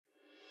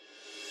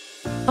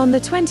On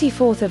the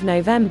 24th of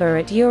November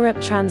at Europe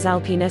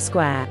Transalpina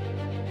Square,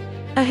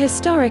 a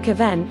historic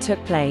event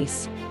took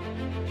place.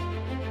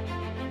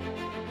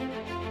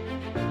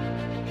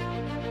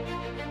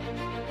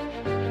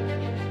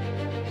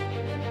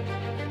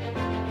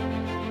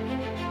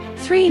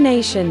 Three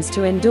nations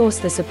to endorse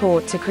the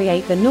support to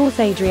create the North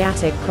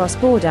Adriatic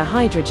cross-border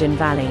hydrogen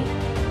valley.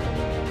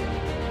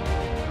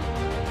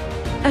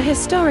 A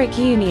historic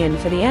union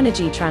for the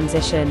energy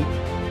transition,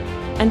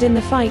 and in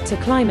the fight to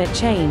climate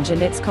change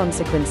and its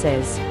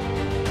consequences.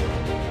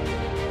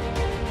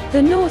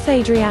 The North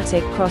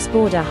Adriatic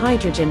cross-border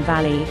hydrogen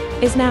valley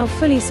is now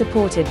fully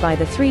supported by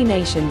the three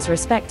nations'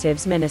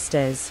 respective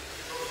ministers.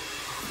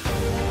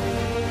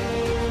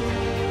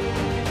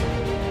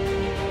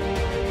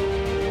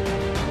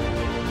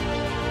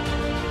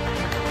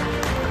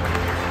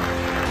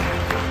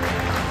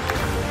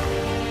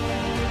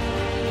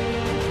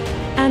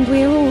 And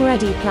we're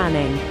already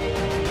planning,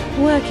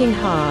 working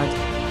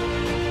hard,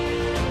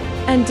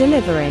 and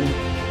delivering.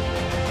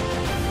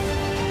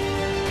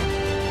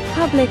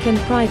 Public and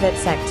private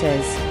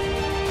sectors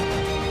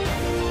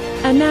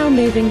are now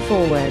moving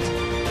forward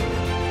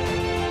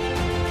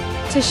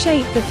to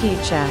shape the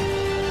future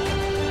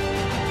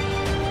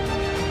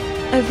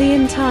of the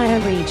entire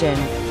region.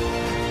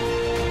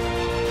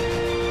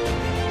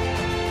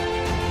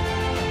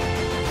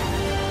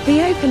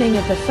 The opening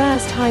of the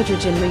first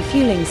hydrogen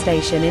refueling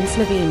station in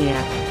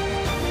Slovenia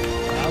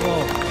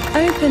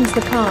opens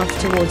the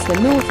path towards the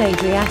North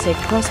Adriatic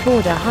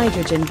cross-border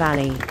hydrogen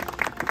valley.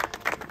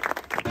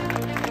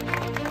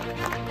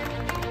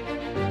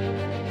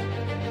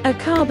 A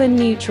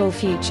carbon-neutral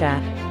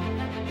future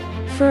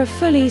for a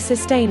fully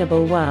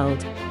sustainable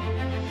world.